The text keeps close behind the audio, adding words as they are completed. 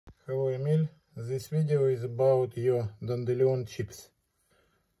Hello Emil, this video is about your Dandelion chips.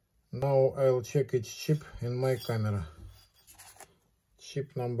 Now I'll check each chip in my camera.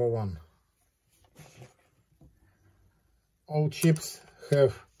 Chip number 1. All chips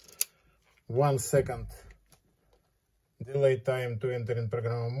have 1 second delay time to enter in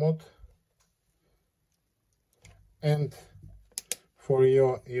program mode, and for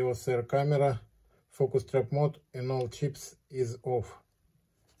your EOS R camera, focus trap mode in all chips is off.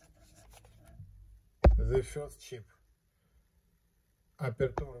 The first chip,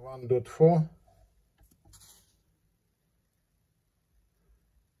 aperture 1.4,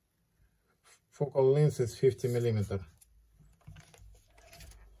 focal length is 50 mm.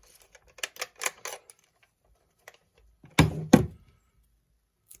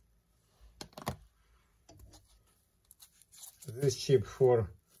 This chip for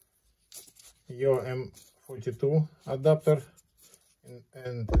your M42 adapter,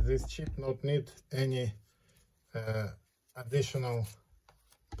 and this chip not need any additional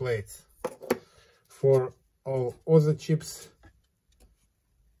plates. For all other chips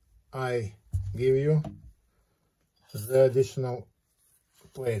I give you the additional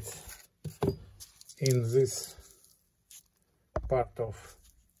plates in this part of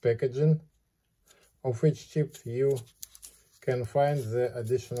packaging of each chip. You can find the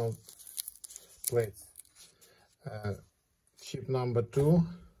additional plates. Chip number 2,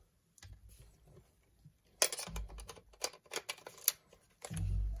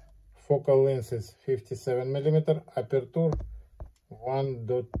 focal length is 57 mm, aperture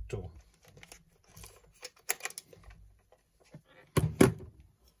 1.2.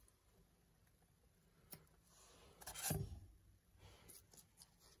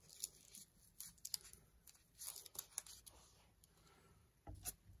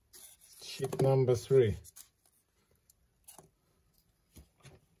 Chip number 3.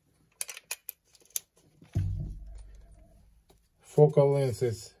 Focal length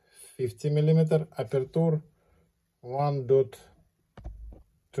is 50 mm, aperture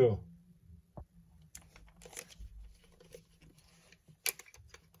 1.2.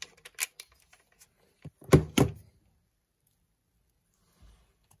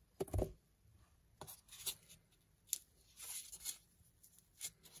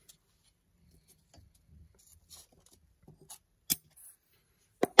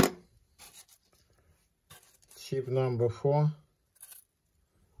 Chip number 4.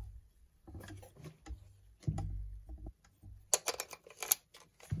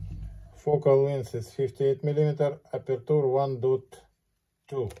 Focal length is 58 mm, aperture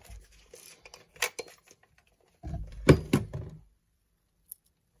 1.2.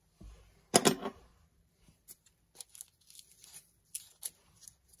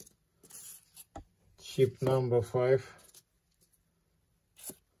 Chip number 5.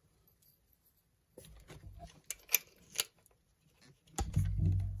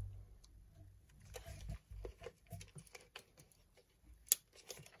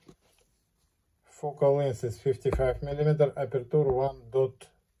 Focal length is 55 mm, aperture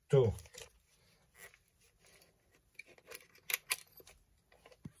 1.2.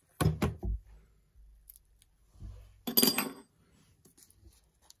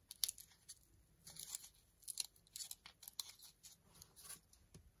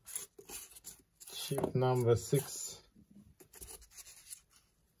 Chip number 6.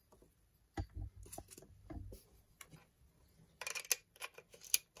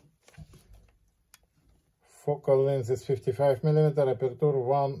 Focal length is 55 mm, aperture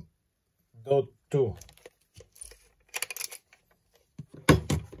 1.2.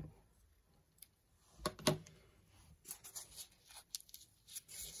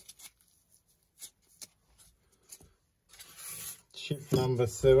 Chip number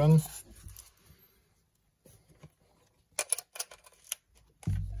 7.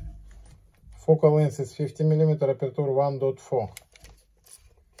 Focal length is 50 mm, aperture 1.4.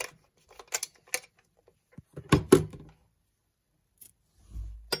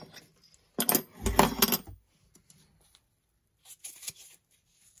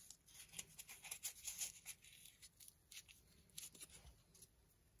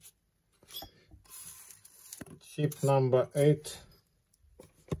 Chip number 8.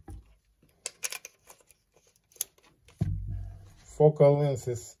 Focal length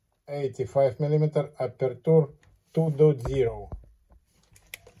is 85 mm, aperture 2.0.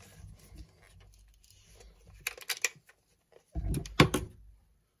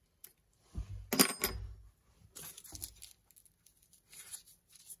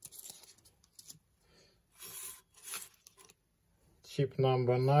 Chip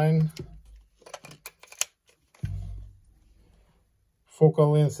number 9.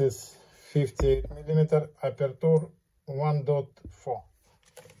 Focal length is 58mm, aperture 1.4.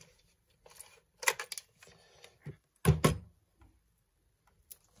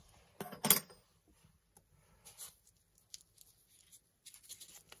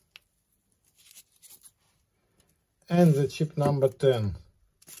 And the chip number 10.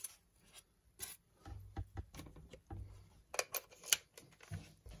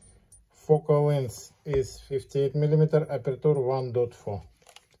 Focal length is 58mm, aperture 1.4.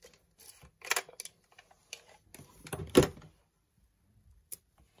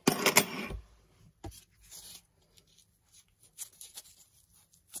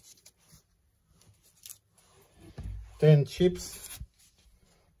 Ten chips,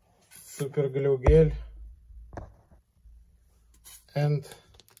 super glue gel, and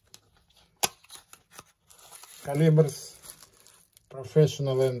calibers,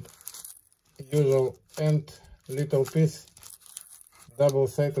 professional and usual, and little piece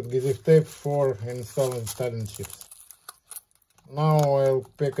double-sided adhesive tape for installing chips. Now I'll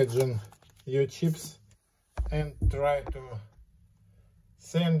packaging your chips and try to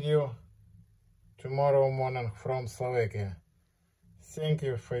send you tomorrow morning from Slovakia. Thank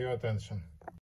you for your attention.